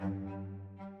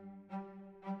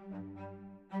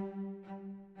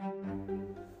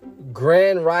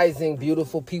Grand Rising,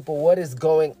 beautiful people. What is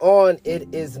going on?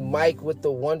 It is Mike with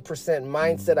the 1%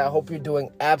 Mindset. I hope you're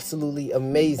doing absolutely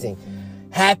amazing.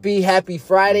 Happy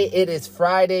Friday. It is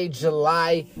Friday,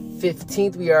 July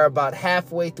 15th. We are about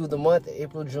halfway through the month,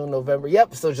 April, June, November.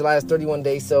 Yep, so July is 31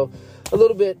 days. So a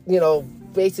little bit,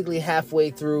 basically halfway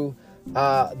through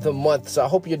the month. So I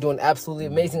hope you're doing absolutely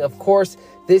amazing. Of course,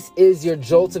 this is your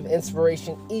jolt of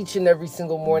inspiration each and every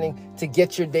single morning to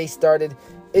get your day started.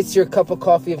 It's your cup of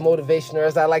coffee of motivation, or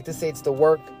as I like to say, it's the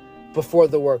work before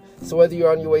the work. So whether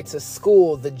you're on your way to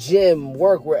school, the gym,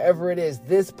 work, wherever it is,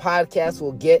 this podcast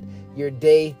will get your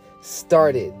day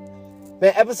started.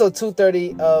 Man, episode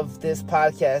 230 of this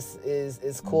podcast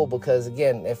is cool because,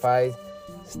 again,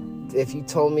 if you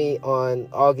told me on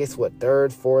August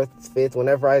 3rd, 4th, 5th,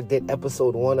 whenever I did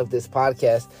episode 1 of this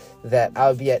podcast, that I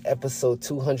would be at episode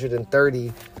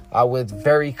 230 with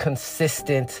very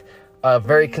consistent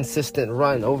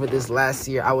run over this last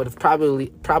year, I would have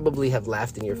probably have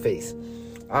laughed in your face.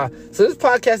 So this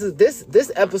podcast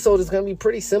this episode is going to be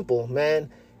pretty simple, man.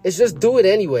 It's just do it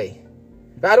anyway.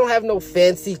 I don't have no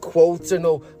fancy quotes or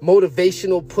no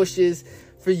motivational pushes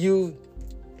for you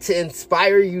to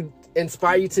inspire you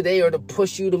today or to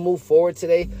push you to move forward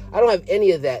today. I don't have any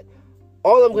of that.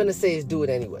 All I'm going to say is do it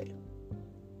anyway.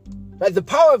 Right? The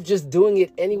power of just doing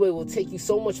it anyway will take you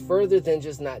so much further than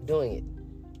just not doing it.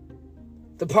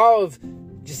 The power of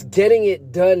just getting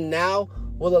it done now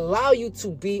will allow you to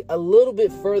be a little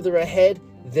bit further ahead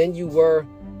than you were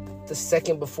the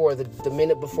second before, the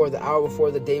minute before, the hour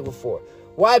before, the day before.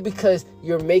 Why? Because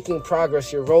you're making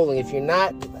progress, you're rolling. If you're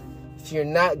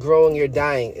not growing, you're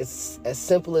dying. It's as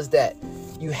simple as that.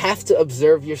 You have to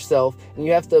observe yourself and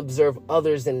you have to observe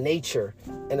others in nature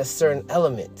in a certain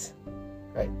element,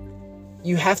 right?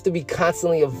 You have to be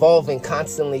constantly evolving,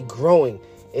 constantly growing.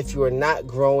 If you are not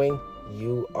growing,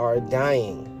 you are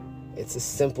dying. It's as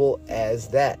simple as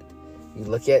that. You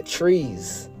look at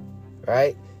trees,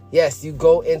 right? Yes, you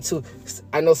go into,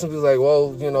 I know some people are like,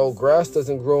 well, grass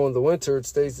doesn't grow in the winter. It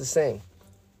stays the same.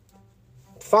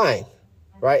 Fine,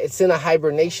 right? It's in a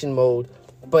hibernation mode,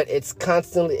 but it's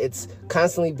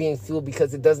constantly being fueled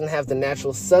because it doesn't have the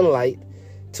natural sunlight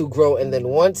to grow. And then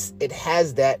once it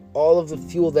has that, all of the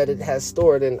fuel that it has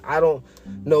stored, and I don't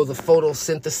know the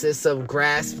photosynthesis of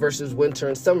grass versus winter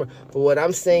and summer, but what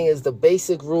I'm saying is the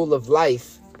basic rule of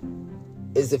life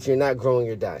is if you're not growing,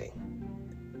 you're dying.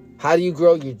 How do you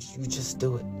grow? You just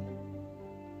do it.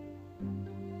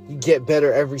 You get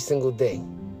better every single day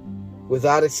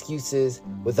without excuses,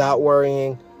 without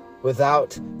worrying,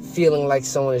 without feeling like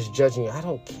someone is judging you. I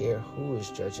don't care who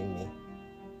is judging me.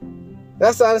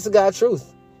 That's the honest to God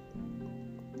truth.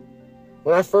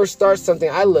 When I first started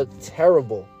something, I looked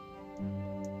terrible.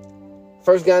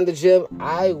 First got in the gym,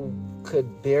 I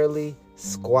could barely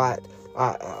squat.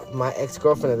 My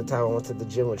ex-girlfriend at the time I went to the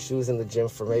gym with, she was in the gym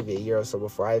for maybe a year or so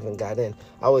before I even got in.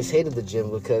 I always hated the gym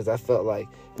because I felt like,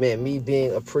 man, me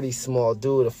being a pretty small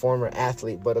dude, a former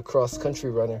athlete, but a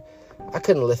cross-country runner, I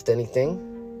couldn't lift anything.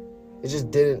 It just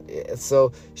didn't.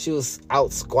 So she was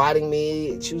out squatting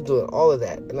me. She was doing all of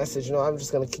that. And I said, I'm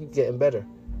just going to keep getting better.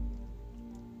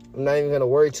 I'm not even going to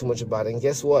worry too much about it. And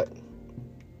guess what?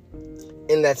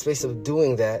 In that space of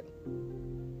doing that,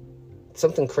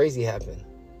 something crazy happened.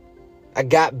 I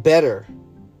got better.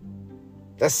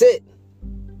 That's it.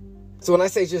 So when I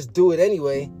say just do it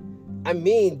anyway, I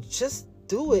mean just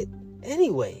do it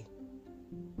anyway.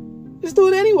 Just do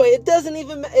it anyway. It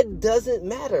doesn't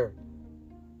matter.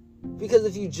 Because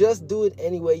if you just do it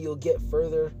anyway, you'll get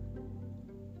further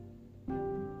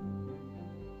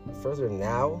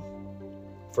now,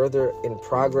 further in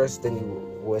progress than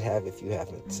you would have if you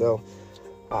haven't. So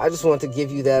I just want to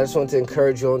give you that. I just want to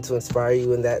encourage you and to inspire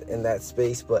you in that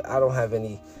space. But I don't have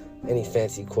any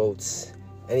fancy quotes,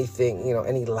 anything,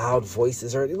 any loud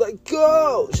voices or like,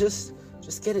 go, just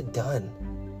get it done.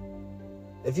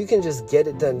 If you can just get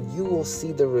it done, you will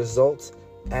see the results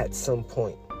at some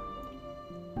point.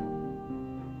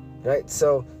 Right?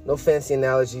 So no fancy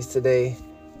analogies today.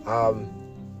 I'm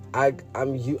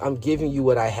giving you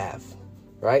what I have,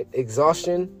 right?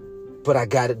 Exhaustion, but I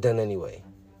got it done anyway.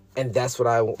 And that's what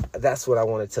I want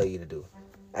to tell you to do.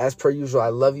 As per usual, I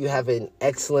love you. Have an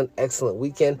excellent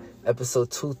weekend. Episode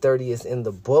 230 is in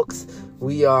the books.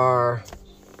 We are,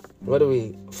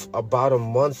 about a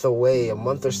month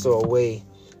or so away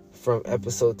from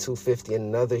episode 250,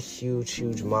 another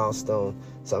huge milestone.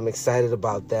 So I'm excited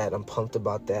about that. I'm pumped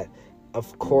about that.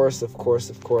 Of course,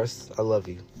 I love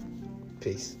you.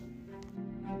 Peace.